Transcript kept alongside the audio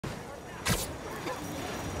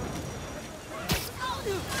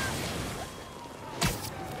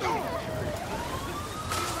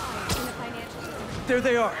There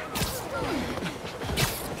they are.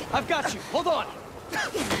 I've got you. Hold on.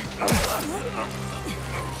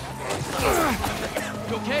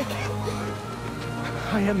 You okay?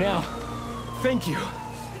 I am now. Thank you.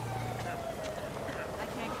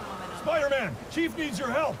 Spider-Man! Chief needs your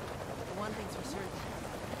help! The one thing's for certain.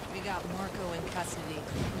 We got Marco in custody.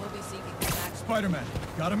 We'll be seeking him back. Spider-Man,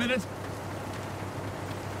 got a minute?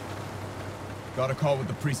 Got a call with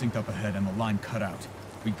the precinct up ahead and the line cut out.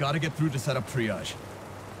 We gotta get through to set up triage.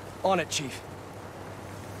 On it, Chief.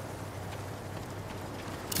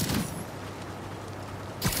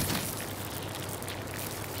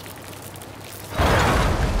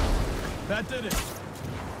 That did it.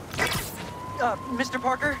 Mr.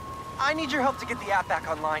 Parker, I need your help to get the app back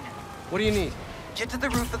online. What do you need? Get to the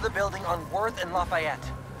roof of the building on Worth and Lafayette.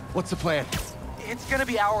 What's the plan? It's gonna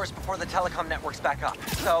be hours before the telecom network's back up,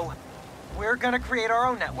 so we're gonna create our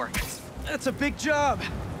own network. That's a big job.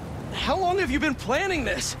 How long have you been planning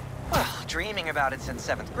this? Well, dreaming about it since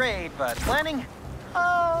 7th grade, but planning?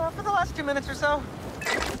 For the last 2 minutes or so.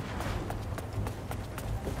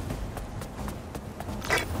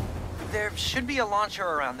 There should be a launcher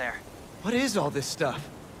around there. What is all this stuff?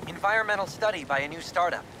 Environmental study by a new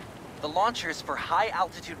startup. The launcher's for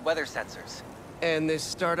high-altitude weather sensors. And this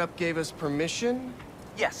startup gave us permission?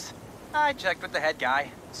 Yes. I checked with the head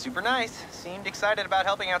guy. Super nice. Seemed excited about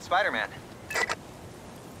helping out Spider-Man.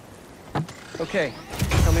 Okay,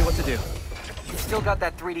 tell me what to do. You've still got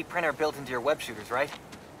that 3D printer built into your web shooters, right?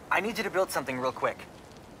 I need you to build something real quick.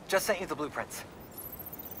 Just sent you the blueprints.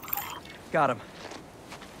 Got him.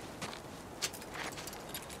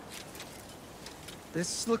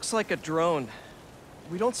 This looks like a drone.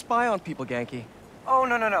 We don't spy on people, Ganke. Oh,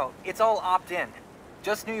 no. It's all opt-in.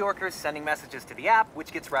 Just New Yorkers sending messages to the app,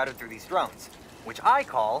 which gets routed through these drones. Which I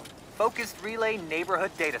call Focused Relay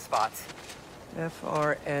Neighborhood Data Spots.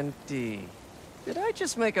 FRND. Did I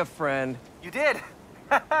just make a friend? You did!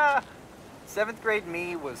 7th grade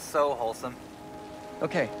me was so wholesome.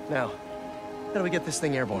 Okay, now, how do we get this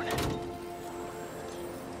thing airborne?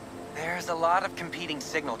 There's a lot of competing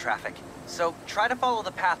signal traffic, so try to follow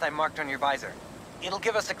the path I marked on your visor. It'll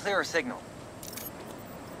give us a clearer signal.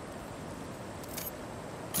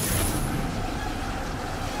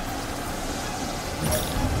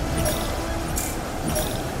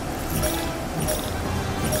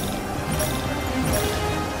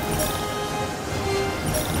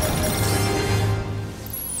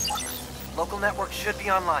 Local network should be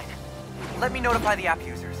online. Let me notify the app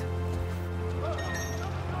users.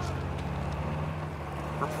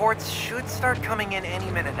 Reports should start coming in any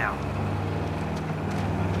minute now.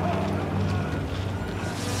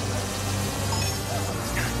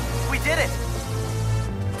 We did it!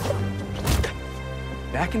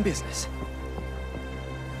 Back in business.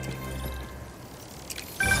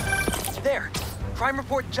 There! Crime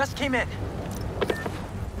report just came in.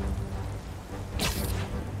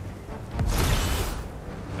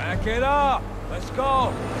 Back it up! Let's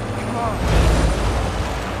go! Come on!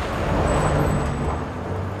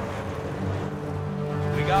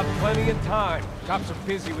 We got plenty of time. Cops are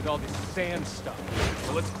busy with all this sand stuff.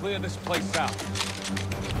 So let's clear this place out.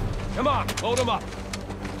 Come on, load him up!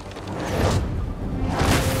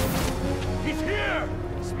 He's here!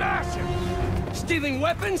 Smash him! Stealing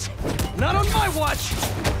weapons? Not on my watch!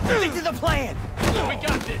 Stick to the plan! We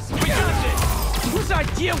got this! We got this! Whose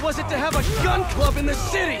idea was it to have a gun club in the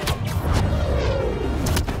city?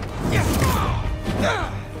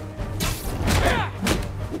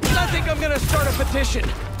 I think I'm gonna start a petition.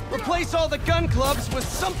 Replace all the gun clubs with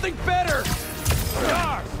something better!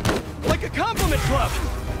 Like a compliment club!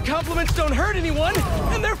 Compliments don't hurt anyone,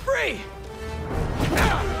 and they're free!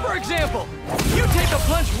 For example, you take a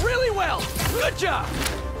punch really well! Good job!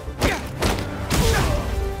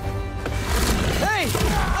 Hey!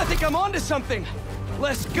 I think I'm onto something!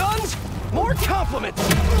 Less guns, more compliments!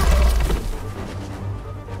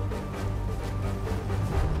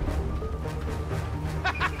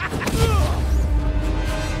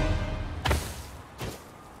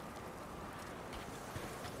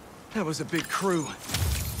 That was a big crew,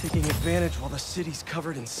 taking advantage while the city's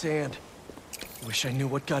covered in sand. Wish I knew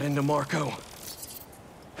what got into Marco.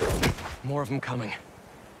 More of them coming.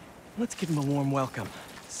 Let's give him a warm welcome,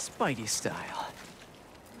 Spidey style.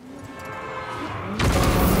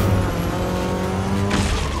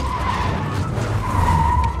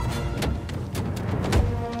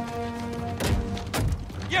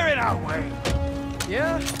 You're in our way!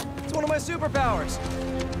 Yeah, it's one of my superpowers.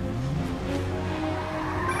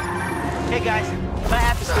 Hey guys, my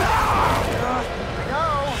app is... I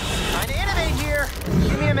know! Trying to innovate here!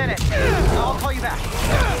 call you back.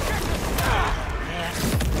 Yeah.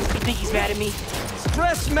 You think he's mad at me?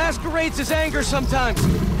 Stress masquerades as anger sometimes.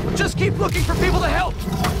 Just keep looking for people to help.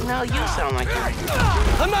 No, you sound like it.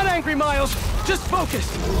 I'm not angry, Miles. Just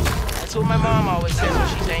focused. That's what my mom always says when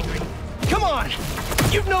she's angry. Come on.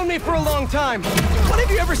 You've known me for a long time. When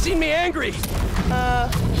have you ever seen me angry?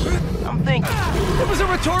 I'm thinking. It was a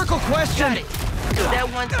rhetorical question. Got it. That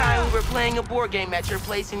one time we were playing a board game at your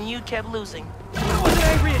place and you kept losing. I wasn't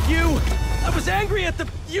angry at you. I was angry at the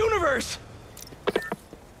universe.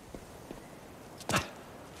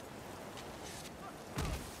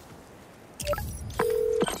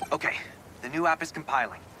 Okay, the new app is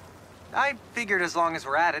compiling. I figured as long as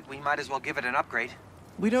we're at it, we might as well give it an upgrade.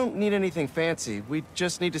 We don't need anything fancy. We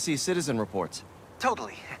just need to see citizen reports.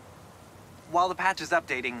 Totally. While the patch is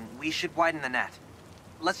updating, we should widen the net.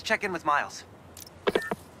 Let's check in with Miles.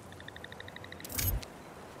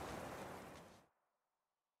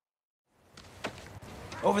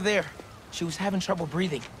 Over there. She was having trouble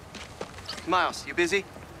breathing. Miles, you busy?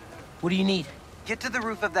 What do you need? Get to the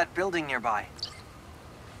roof of that building nearby.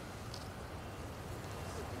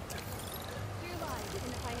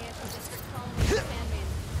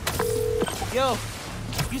 Yo,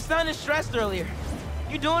 you sounded stressed earlier.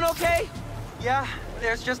 You doing okay? Yeah,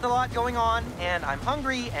 there's just a lot going on, and I'm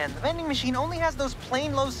hungry, and the vending machine only has those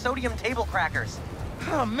plain low-sodium table crackers.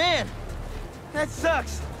 Oh, man. That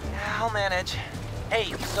sucks. Yeah, I'll manage.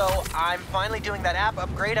 Hey, so I'm finally doing that app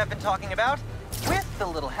upgrade I've been talking about, with a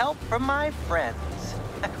little help from my friends.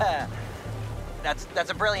 That's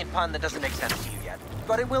a brilliant pun that doesn't make sense to you yet,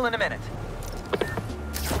 but it will in a minute.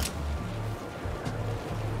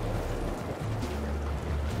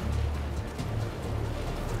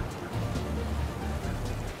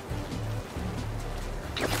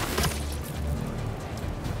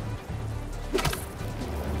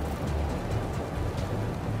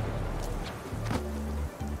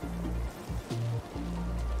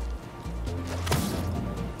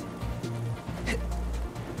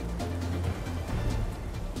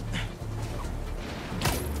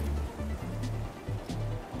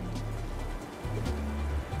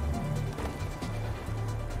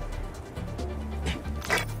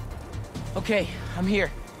 Okay, I'm here.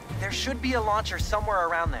 There should be a launcher somewhere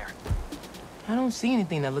around there. I don't see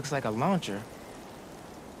anything that looks like a launcher.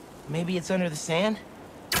 Maybe it's under the sand?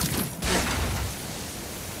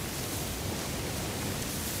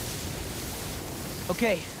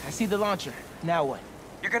 Okay, I see the launcher. Now what?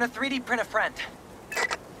 You're gonna 3D print a friend.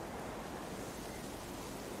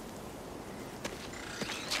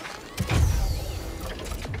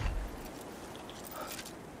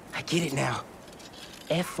 I get it now.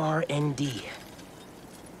 FRND.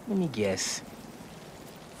 Let me guess.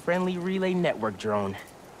 Friendly Relay Network drone.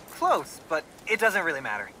 Close, but it doesn't really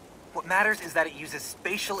matter. What matters is that it uses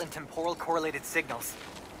spatial and temporal correlated signals.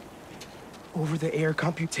 Over-the-air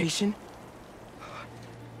computation?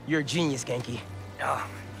 You're a genius, Genki. Oh,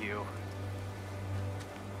 you.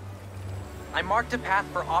 I marked a path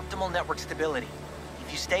for optimal network stability.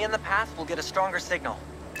 If you stay in the path, we'll get a stronger signal.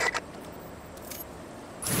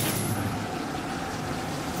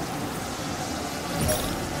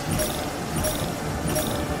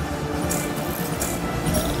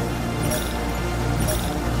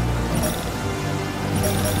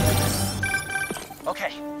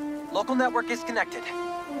 Okay, local network is connected.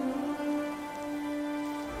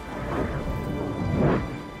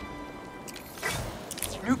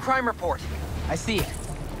 New crime report. I see it.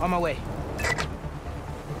 On my way.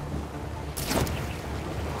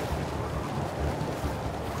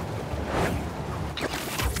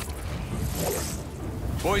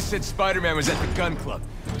 Boys said Spider-Man was at the gun club.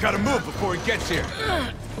 Gotta move before he gets here.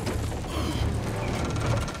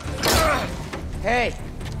 Hey,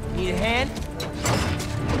 need a hand?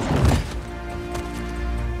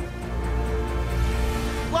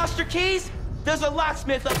 Lost your keys? There's a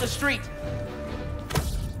locksmith up the street.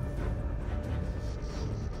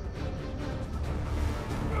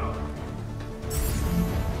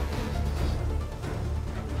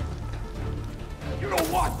 You don't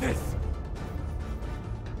want this!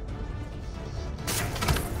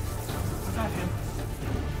 Was that him?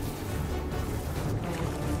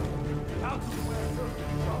 Out to where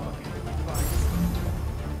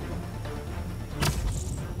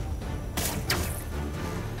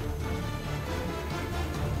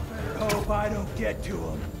hope I don't get to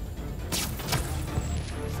him.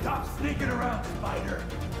 Stop sneaking around, Spider.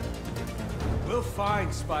 We'll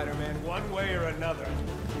find Spider-Man one way or another.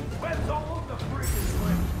 Where's all of the freaking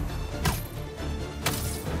place?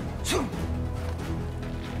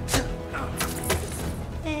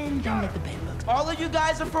 And don't let the bed bugs. All of you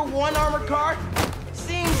guys are for one armored car?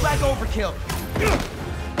 Seems like overkill.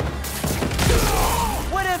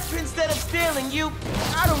 What if, instead of stealing, you,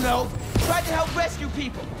 I don't know, tried to help rescue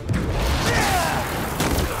people?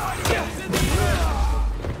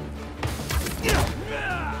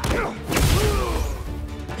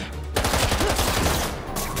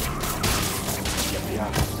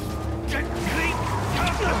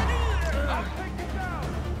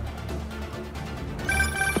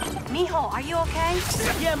 Mijo, are you okay?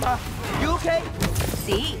 Yeah, Ma. You okay?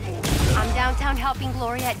 See? I'm downtown helping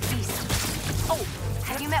Gloria at Feast. Oh,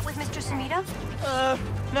 have you met with Mr. Sumida?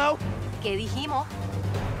 No. Que dijimos.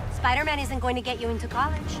 Spider-Man isn't going to get you into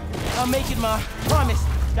college. I'll make it, Ma. Promise.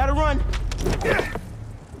 Gotta run.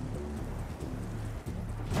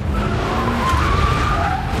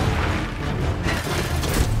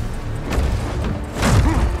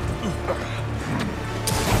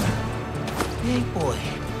 Big boy.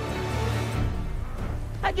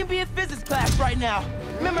 I can be in physics class right now,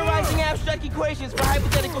 memorizing abstract equations for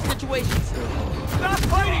hypothetical situations. Stop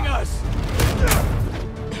fighting us!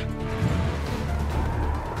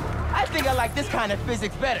 I think I like this kind of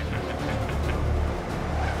physics better.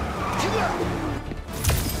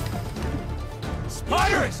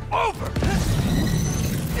 Spider is over!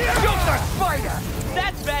 Shoot the spider!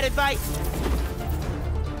 That's bad advice.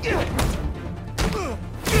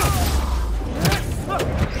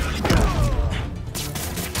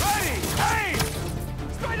 Ready! Hey!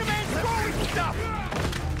 Spider-Man's throwing stuff!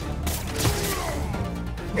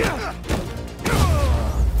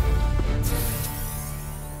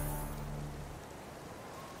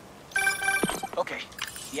 Okay,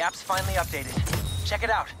 the app's finally updated. Check it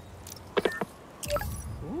out.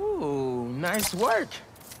 Ooh, nice work.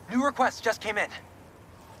 New requests just came in.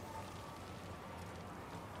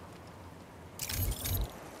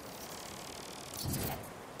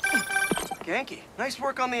 Ganke, nice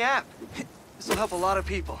work on the app. This will help a lot of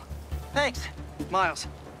people. Thanks. Miles,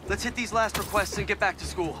 let's hit these last requests and get back to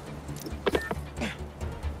school.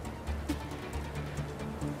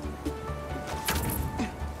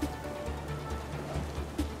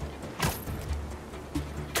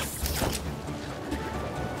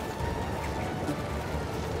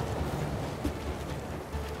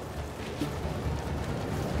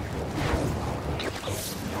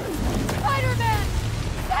 Spider-Man!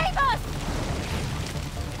 Save us!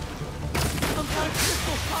 Some kind of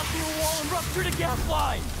crystal popped through a wall and ruptured a gas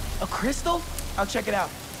line! A crystal? I'll check it out.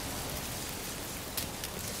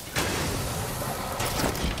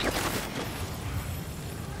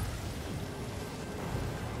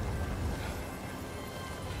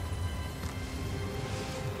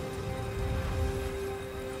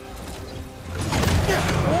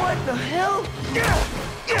 What the hell?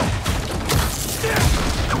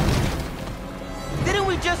 Didn't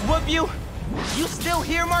we just whoop you? You still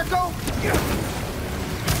here, Marco?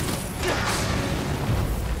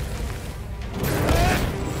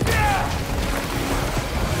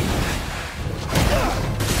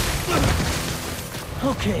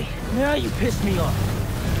 Okay, now you pissed me off.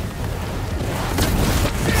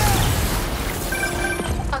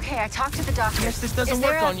 Okay, I talked to the doctor. Guess this doesn't Is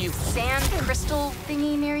there work on you. a sand crystal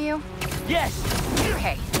thingy near you? Yes!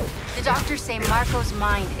 Okay. The doctors say Marco's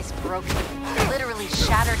mind is broken. Literally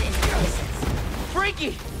shattered into pieces.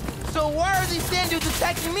 Freaky! So why are these sand dudes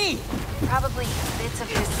attacking me? Probably bits of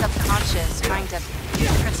his subconscious trying to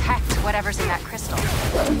protect whatever's in that crystal.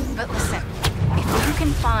 But listen, if you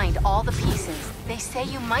can find all the pieces, they say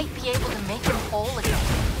you might be able to make him whole again.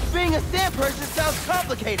 Being a sand person sounds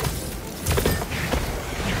complicated.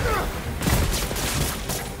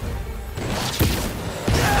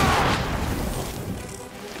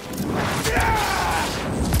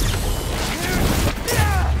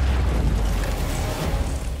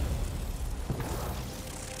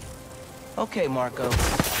 Okay, Marco.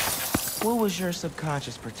 What was your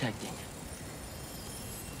subconscious protecting?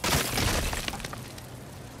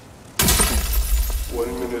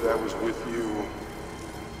 One minute I was with you,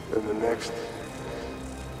 and the next,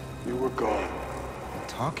 you were gone.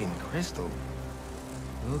 Talking crystal.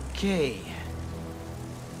 Okay.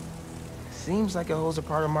 Seems like it holds a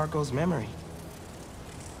part of Marco's memory.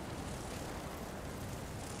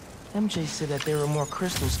 MJ said that there were more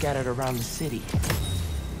crystals scattered around the city.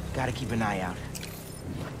 Gotta keep an eye out.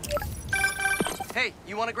 Hey,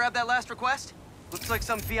 you want to grab that last request? Looks like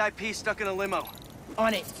some VIP stuck in a limo.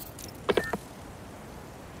 On it.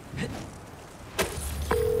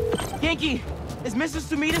 Ganke, is Mr.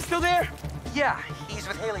 Sumida still there? Yeah, he's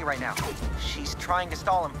with Haley right now. She's trying to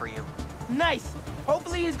stall him for you. Nice.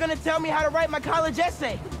 Hopefully he's gonna tell me how to write my college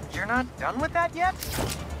essay. You're not done with that yet?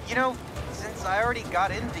 You know, since I already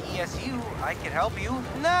got into ESU, I could help you.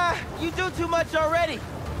 Nah, you do too much already.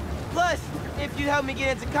 Plus, if you help me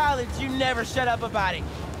get into college, you never shut up about it.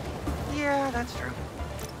 Yeah, that's true.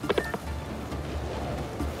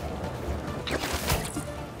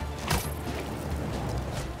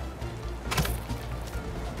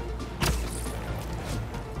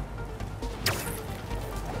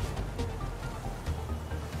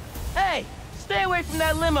 Hey, stay away from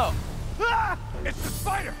that limo. Ah! It's the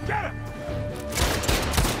spider! Get him!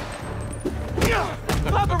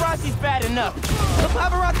 Paparazzi's bad enough. A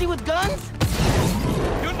paparazzi with guns?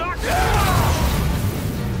 You knocked it out!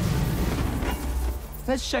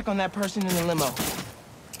 Let's check on that person in the limo.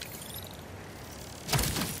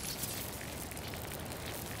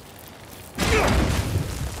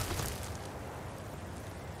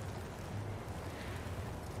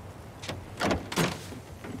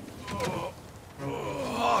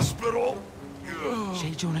 Hospital.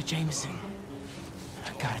 J. Jonah Jameson.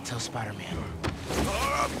 I gotta tell Spider-Man.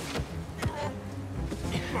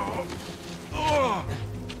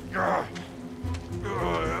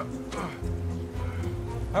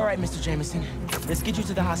 All right, Mr. Jameson. Let's get you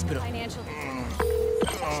to the hospital. Financial.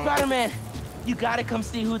 Spider-Man, you gotta come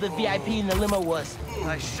see who the VIP in the limo was.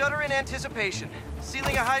 I shudder in anticipation.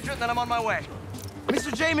 Sealing a hydrant, then I'm on my way.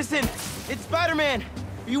 Mr. Jameson, it's Spider-Man.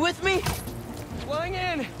 Are you with me? Flying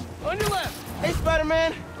in. On your left. Hey,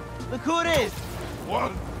 Spider-Man. Look who it is.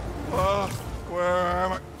 What? Where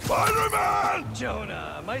am I? Spider-Man!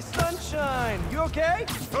 Jonah, my sunshine. You okay?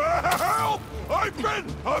 Help! I've been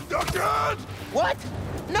abducted! What?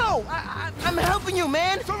 No, I'm helping you,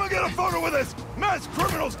 man. Someone get a photo with this! Mass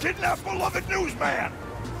criminals kidnap beloved newsman!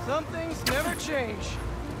 Some things never change.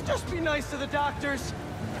 Just be nice to the doctors.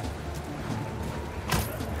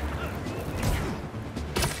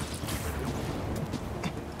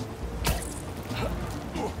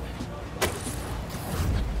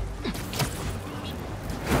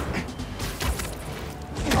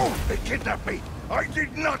 Oh, they kidnapped me! I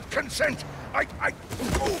did not consent!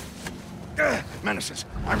 Menaces.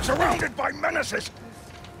 I'm surrounded by menaces!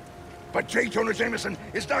 But J. Jonah Jameson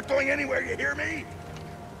is not going anywhere, you hear me?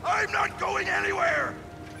 I'm not going anywhere!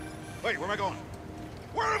 Wait, where am I going?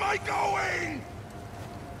 Where am I going?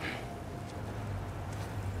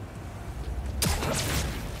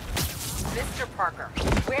 Mr. Parker,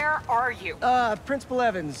 where are you? Principal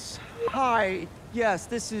Evans. Hi. Yes,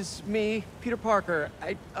 this is me, Peter Parker.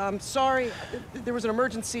 I'm sorry. There was an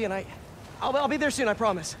emergency, and I'll be there soon, I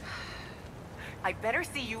promise. I better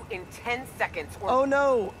see you in 10 seconds or— Oh,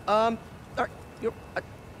 no. You're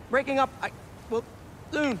breaking up. Well,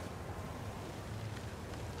 soon.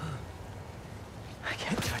 I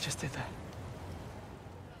can't believe I just did that.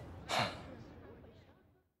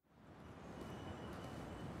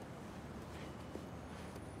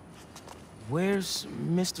 Where's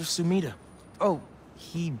Mr. Sumida? Oh,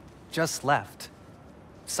 he just left.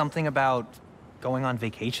 Something about going on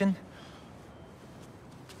vacation?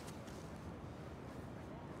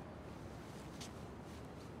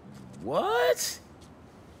 What?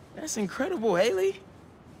 That's incredible, Haley.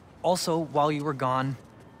 Also, while you were gone,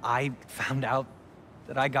 I found out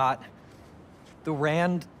that I got the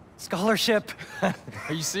Rand scholarship. Are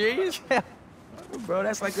you serious? Yeah. Bro,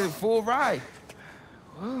 that's like a full ride.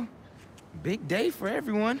 Well, big day for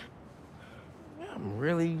everyone. I'm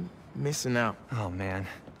really missing out. Oh, man.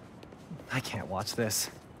 I can't watch this.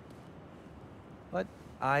 But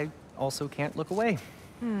I also can't look away.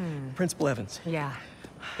 Principal Evans. Yeah.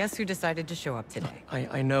 Guess who decided to show up today?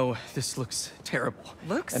 I know this looks terrible.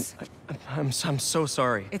 Looks? And I'm so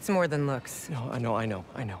sorry. It's more than looks. No, I know.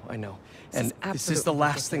 And This is this is the absolutely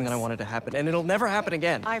last thing that I ridiculous. wanted to happen, and it'll never happen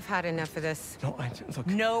again. I've had enough of this. No, look.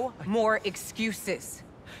 No more excuses.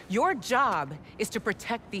 Your job is to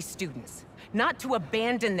protect these students, not to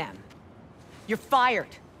abandon them. You're fired.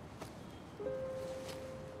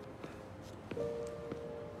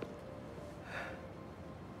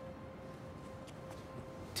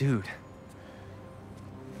 Dude.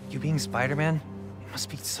 You being Spider-Man, it must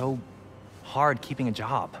be so hard keeping a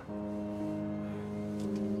job.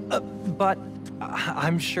 But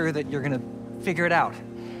I'm sure that you're gonna figure it out.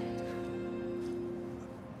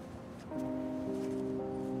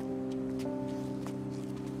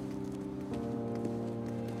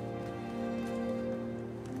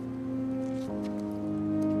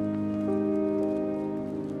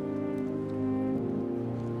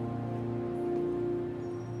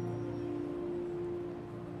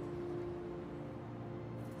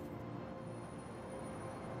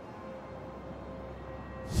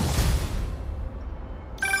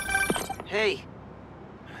 Hey,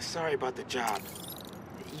 sorry about the job.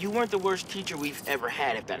 You weren't the worst teacher we've ever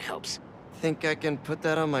had, if that helps. Think I can put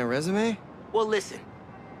that on my resume? Well, listen.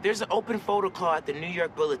 There's an open photo call at the New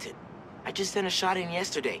York Bulletin. I just sent a shot in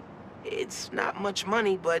yesterday. It's not much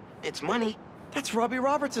money, but it's money. That's Robbie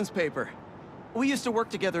Robertson's paper. We used to work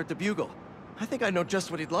together at the Bugle. I think I know just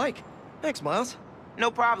what he'd like. Thanks, Miles. No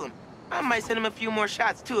problem. I might send him a few more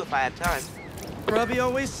shots, too, if I have time. Robbie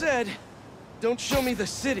always said, don't show me the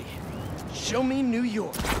city. Show me New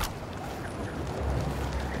York.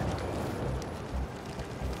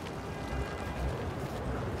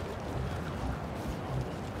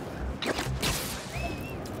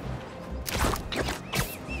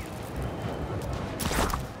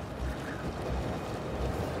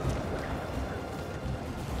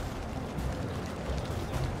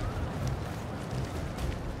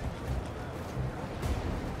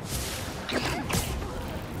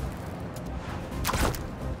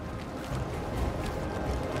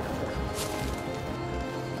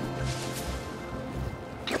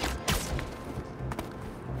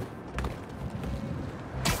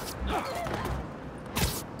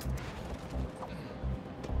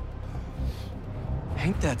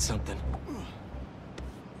 Ain't that something?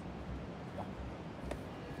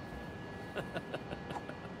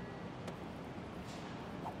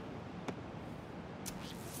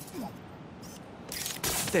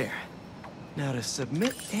 There. Now to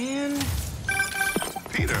submit and...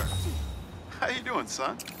 Peter! How you doing,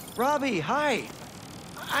 son? Robbie, hi!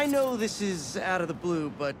 I know this is out of the blue,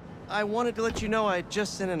 but I wanted to let you know I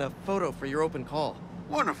just sent in a photo for your open call.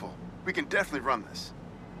 Wonderful. We can definitely run this.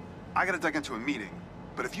 I gotta duck into a meeting,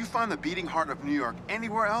 but if you find the beating heart of New York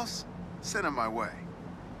anywhere else, send it my way.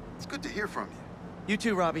 It's good to hear from you. You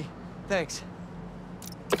too, Robbie. Thanks.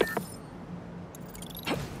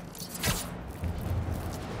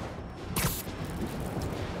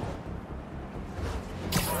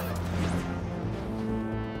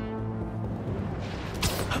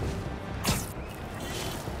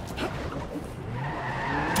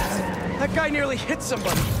 That guy nearly hit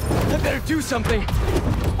somebody. I better do something.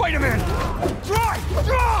 Spider-Man! Drive!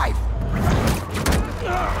 Drive!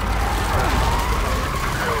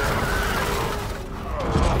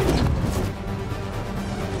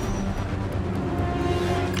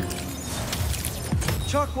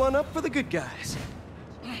 Chalk one up for the good guys.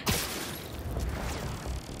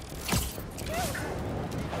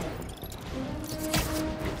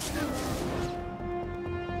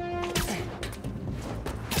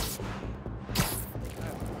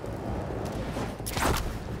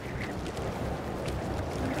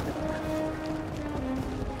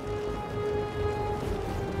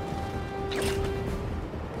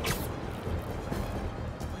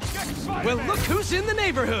 Well, look who's in the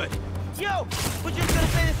neighborhood! Yo, we're just gonna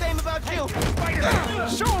say the same about you. Spider-Man!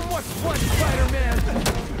 Show him what's what, Spider-Man!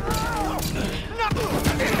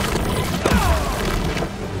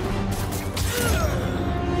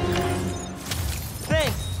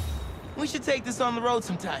 Thanks. We should take this on the road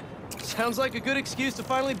sometime. Sounds like a good excuse to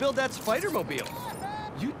finally build that Spider-Mobile.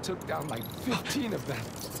 You took down like 15 of them.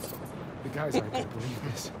 The guys aren't gonna believe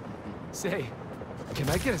this. Say, can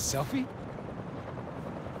I get a selfie?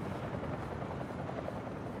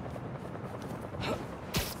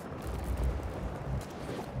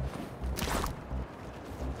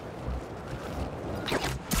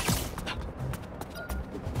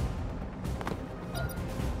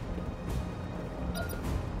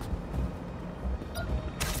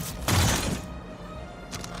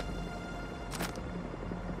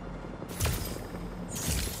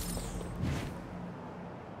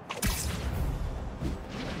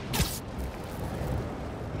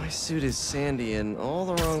 My suit is sandy in all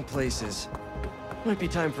the wrong places. Might be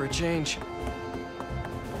time for a change.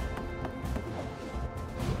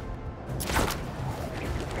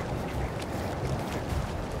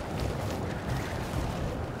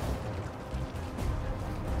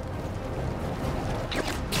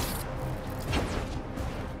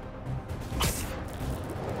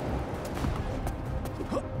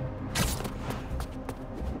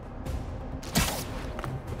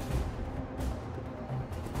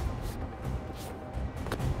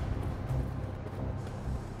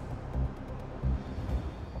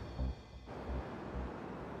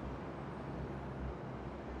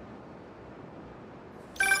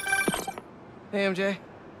 Hey, MJ.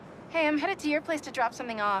 Hey, I'm headed to your place to drop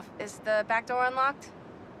something off. Is the back door unlocked?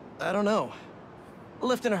 I don't know. I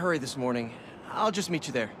left in a hurry this morning. I'll just meet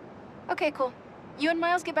you there. Okay, cool. You and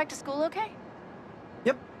Miles get back to school okay?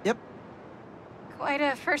 Yep. Quite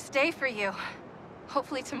a first day for you.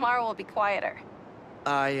 Hopefully tomorrow will be quieter.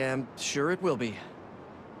 I am sure it will be.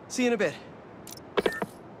 See you in a bit.